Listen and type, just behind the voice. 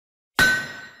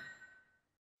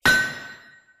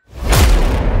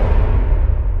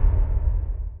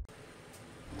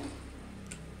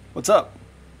What's up?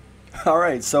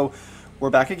 Alright, so we're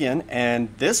back again,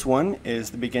 and this one is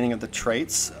the beginning of the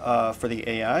traits for the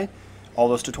AI. All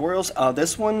those tutorials.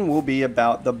 This one will be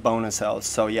about the bonus health.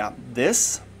 So yeah,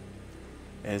 this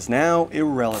is now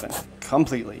irrelevant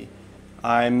completely.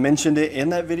 I mentioned it in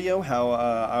that video how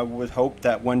I would hope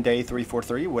that one day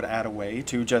 343 would add a way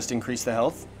to just increase the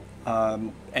health,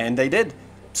 and they did.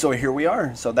 So here we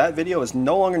are. So that video is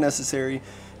no longer necessary,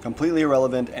 completely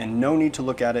irrelevant, and no need to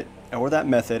look at it or that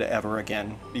method ever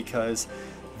again, because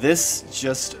this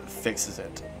just fixes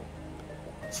it.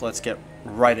 So let's get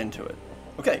right into it.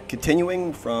 Okay,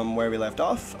 continuing from where we left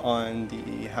off on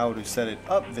the how to set it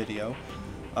up video,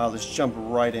 let's jump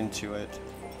right into it.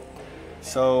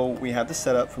 So we have the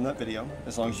setup from that video.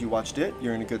 As long as you watched it,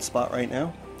 you're in a good spot right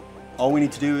now. All we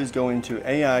need to do is go into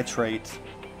AI trait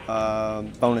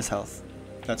bonus health.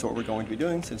 That's what we're going to be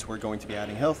doing since we're going to be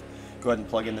adding health. Go ahead and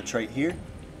plug in the trait here.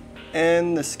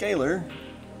 And the scalar,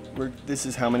 this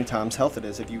is how many times health it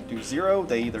is. If you do 0,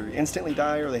 they either instantly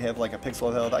die or they have like a pixel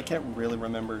of health. I can't really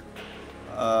remember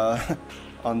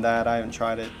on that. I haven't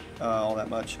tried it all that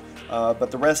much.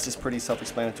 But the rest is pretty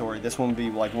self-explanatory. This one would be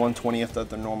like 1/20th of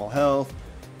the normal health.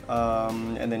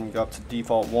 And then you go up to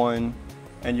default 1.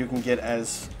 And you can get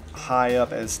as high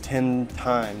up as 10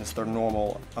 times their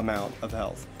normal amount of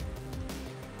health.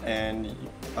 And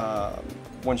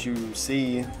once you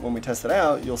see, when we test it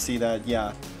out, you'll see that,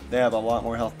 yeah, they have a lot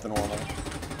more health than normal.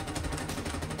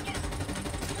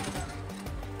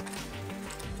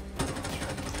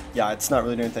 Yeah, it's not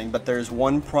really doing anything, but there's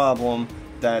one problem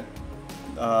that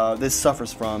this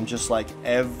suffers from, just like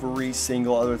every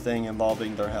single other thing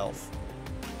involving their health.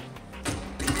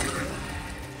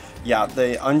 Yeah,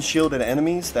 the unshielded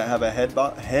enemies that have a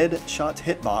headshot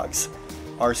hitbox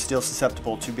are still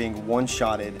susceptible to being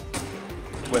one-shotted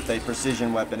with a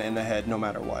precision weapon in the head no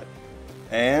matter what.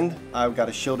 And I've got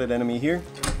a shielded enemy here.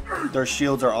 Their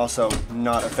shields are also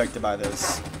not affected by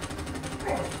this.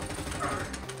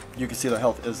 You can see their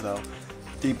health is though.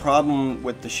 The problem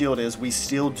with the shield is we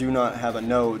still do not have a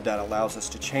node that allows us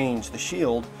to change the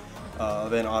shield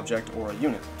of an object or a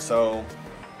unit. So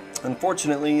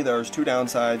unfortunately there's two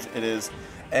downsides. It is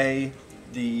A,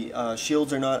 the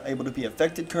shields are not able to be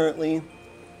affected currently.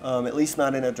 At least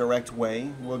not in a direct way.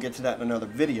 We'll get to that in another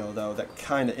video though that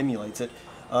kind of emulates it.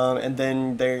 And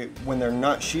then when they're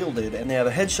not shielded and they have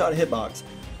a headshot hitbox,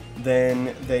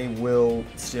 then they will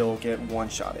still get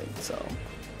one-shotted. So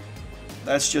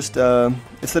that's just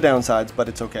it's the downsides, but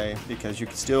it's okay because you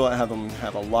can still have them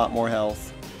have a lot more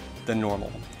health than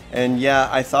normal. And yeah,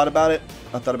 I thought about it.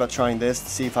 I thought about trying this to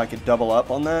see if I could double up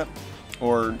on that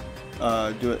or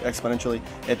do it exponentially.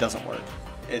 It doesn't work.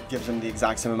 It gives them the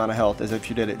exact same amount of health as if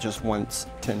you did it just once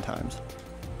 10 times.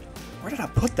 Where did I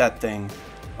put that thing?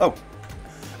 Oh,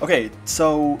 okay,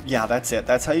 so yeah, that's it.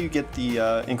 That's how you get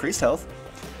the increased health,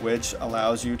 which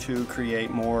allows you to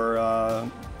create more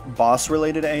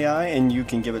boss-related AI, and you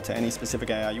can give it to any specific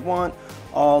AI you want,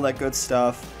 all that good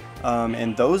stuff.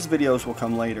 And those videos will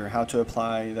come later, how to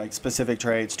apply like specific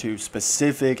traits to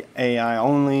specific AI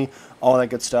only, all that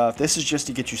good stuff. This is just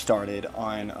to get you started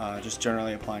on just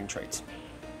generally applying traits.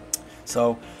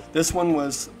 So this one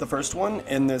was the first one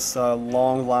in this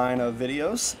long line of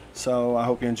videos. So I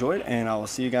hope you enjoyed, and I will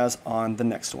see you guys on the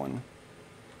next one.